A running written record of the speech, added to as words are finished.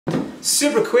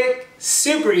Super quick,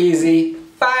 super easy,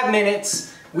 5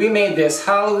 minutes. We made this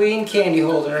Halloween candy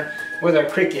holder with our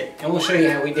Cricut, and we'll show you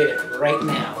how we did it right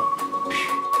now.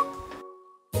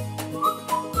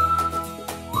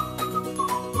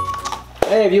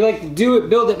 Hey, if you like to do it,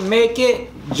 build it, make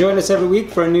it, join us every week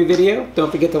for a new video.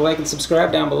 Don't forget to like and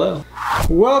subscribe down below.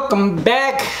 Welcome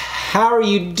back. How are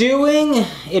you doing?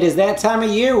 It is that time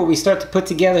of year where we start to put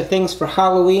together things for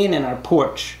Halloween and our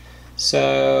porch.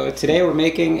 So today we're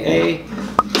making a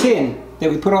tin that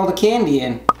we put all the candy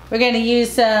in. We're going to use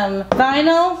some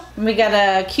vinyl. We got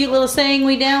a cute little saying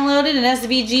we downloaded, an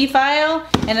SVG file,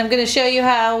 and I'm going to show you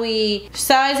how we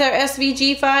size our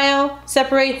SVG file,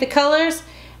 separate the colors,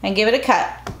 and give it a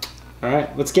cut.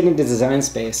 Alright, let's get into design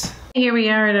space. Here we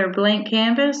are at our blank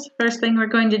canvas. First thing we're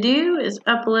going to do is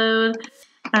upload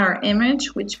our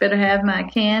image, which better have my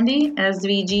candy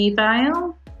SVG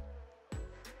file.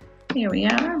 Here we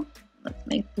are. Let's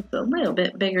make this a little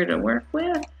bit bigger to work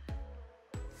with.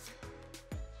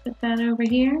 Put that over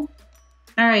here.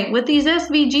 Alright, with these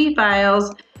SVG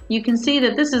files, you can see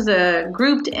that this is a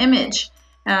grouped image.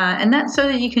 And that's so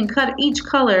that you can cut each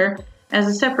color as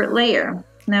a separate layer.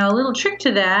 Now a little trick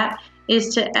to that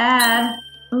is to add,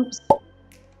 a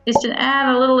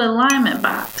little alignment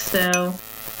box. So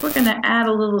we're going to add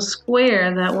a little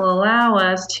square that will allow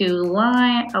us to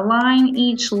align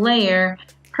each layer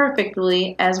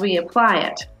perfectly as we apply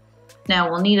it.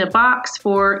 Now we'll need a box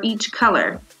for each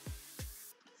color.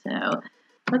 So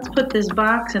let's put this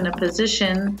box in a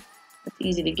position that's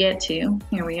easy to get to.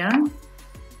 Here we are.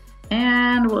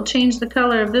 And we'll change the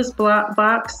color of this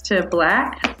box to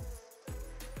black.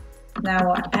 Now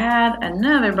we'll add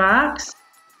another box.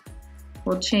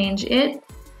 We'll change it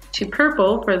to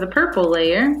purple for the purple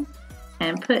layer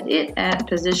and put it at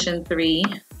position 3.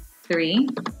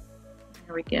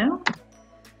 There we go.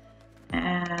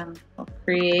 And we'll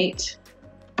create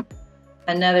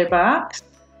another box,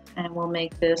 and we'll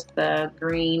make this the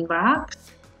green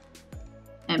box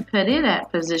and put it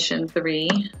at position 3.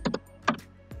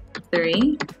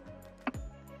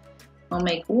 We'll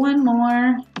make one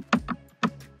more,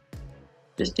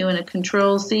 just doing a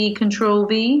Control C, Control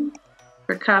V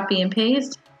for copy and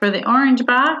paste for the orange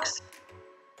box,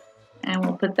 and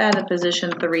we'll put that at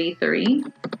position 3.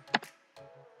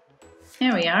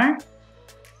 There we are.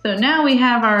 So now we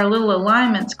have our little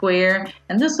alignment square,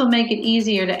 and this will make it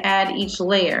easier to add each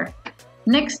layer.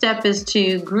 Next step is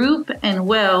to group and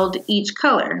weld each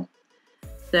color.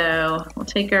 So we'll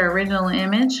take our original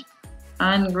image,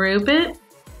 ungroup it,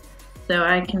 so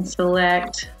I can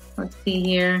select, let's see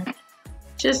here,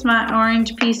 just my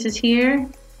orange pieces here,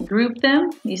 group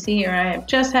them. You see here I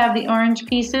just have the orange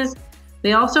pieces.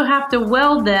 We also have to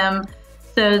weld them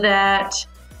so that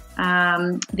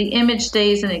the image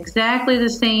stays in exactly the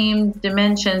same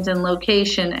dimensions and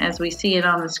location as we see it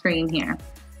on the screen here.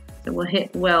 So we'll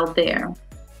hit weld there.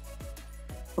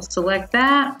 We'll select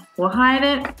that, we'll hide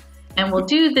it, and we'll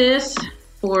do this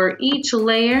for each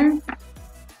layer.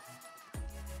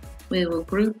 We will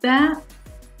group that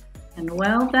and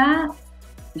weld that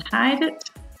and hide it.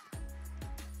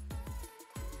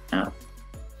 Oh,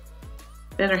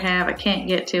 better have, I can't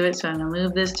get to it, so I'm going to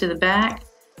move this to the back.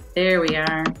 There we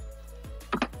are.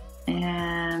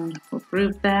 And we'll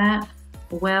group that,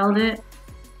 weld it,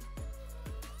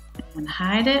 and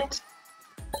hide it.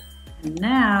 And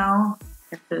now,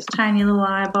 if those tiny little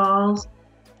eyeballs,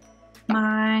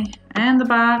 and the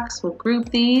box, we'll group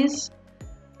these,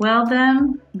 weld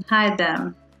them, and hide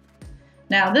them.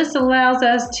 Now this allows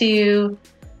us to,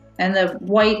 and the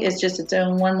white is just its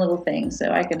own one little thing,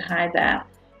 so I can hide that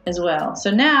as well. So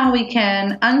now we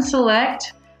can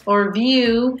unselect or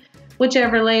view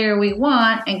whichever layer we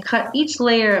want and cut each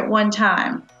layer at one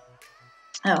time.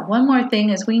 Oh, one more thing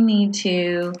is we need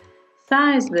to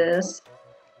size this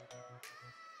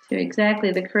to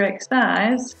exactly the correct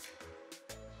size.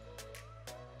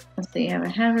 Let's see, I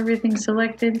have everything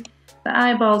selected. The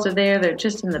eyeballs are there, they're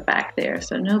just in the back there,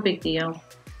 so no big deal.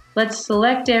 Let's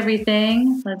select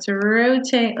everything. Let's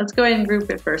rotate. Let's go ahead and group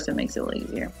it first, it makes it a little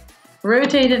easier.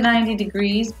 Rotate it 90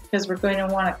 degrees because we're going to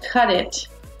want to cut it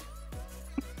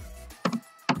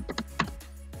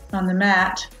on the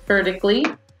mat vertically.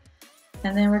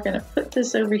 And then we're going to put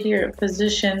this over here at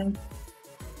position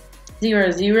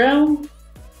 0.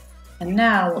 And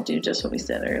now we'll do just what we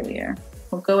said earlier.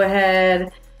 We'll go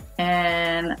ahead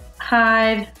and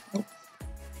hide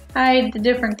the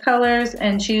different colors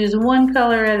and choose one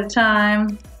color at a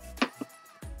time.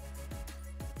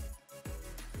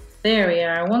 There we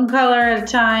are, one color at a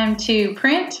time to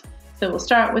print. So we'll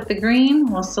start with the green.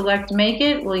 We'll select Make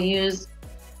It. We'll use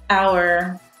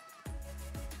our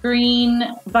green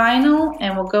vinyl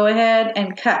and we'll go ahead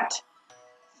and cut.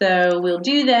 So we'll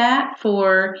do that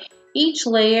for each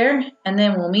layer, and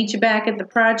then we'll meet you back at the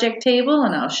project table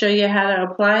and I'll show you how to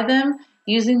apply them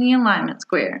using the alignment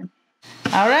square.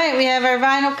 All right, we have our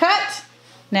vinyl cut.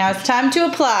 Now it's time to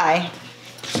apply.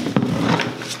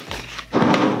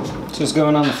 Just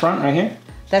going on the front right here?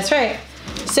 That's right.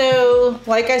 So,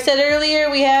 like I said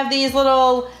earlier, we have these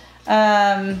little, what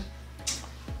are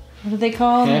they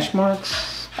called? Hash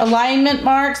marks? Alignment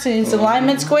marks, these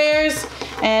alignment squares,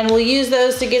 and we'll use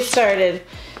those to get started.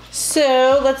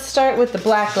 So, let's start with the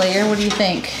black layer. What do you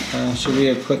think? Should we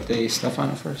have put the stuff on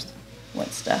it first? What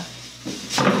stuff?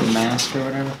 The mask or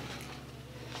whatever?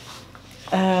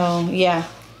 Oh, yeah.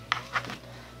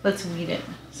 Let's weed it.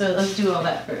 So let's do all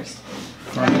that first.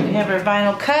 All right, we have our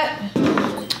vinyl cut.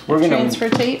 Transfer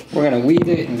tape. We're gonna weed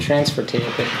it and transfer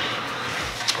tape it.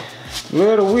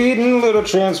 Little weeding, little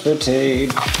transfer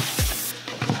tape.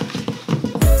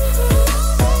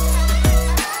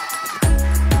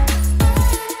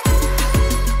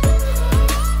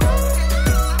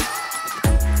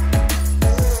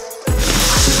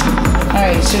 All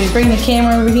right, should we bring the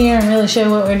camera over here and really show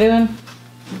what we're doing?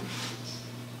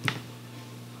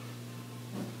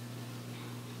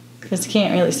 Because you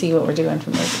can't really see what we're doing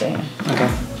from this there.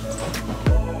 Okay.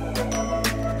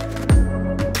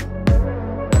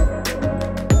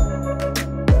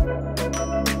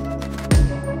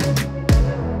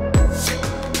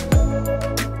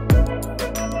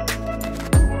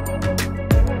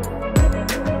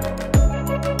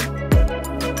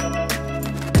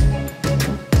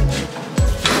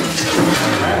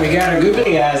 Alright, we got our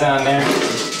googly eyes on there.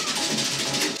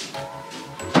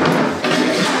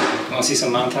 Want to see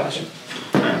some montage?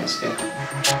 Alright, let's go.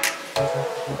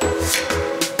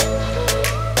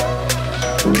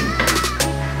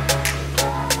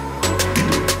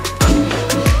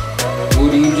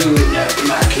 What are you doing after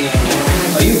my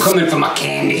candy? Are you coming for my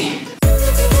candy?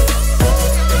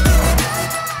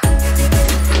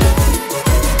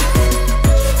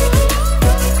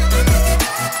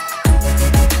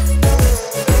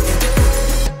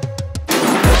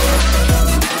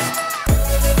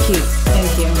 Cute,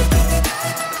 thank you.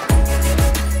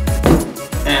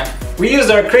 We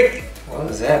used our Cricut. What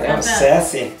was that? That was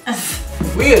sassy.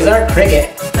 We used our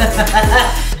Cricut.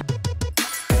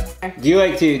 Do you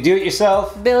like to do it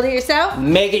yourself? Build it yourself?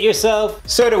 Make it yourself?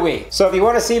 So do we. So if you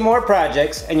want to see more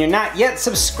projects and you're not yet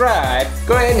subscribed,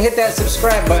 go ahead and hit that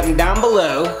subscribe button down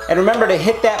below. And remember to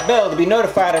hit that bell to be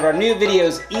notified of our new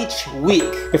videos each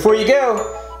week. Before you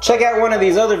go, check out one of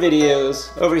these other videos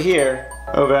over here,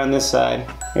 over on this side.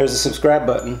 There's a subscribe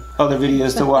button. Other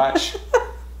videos to watch.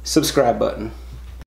 Subscribe button.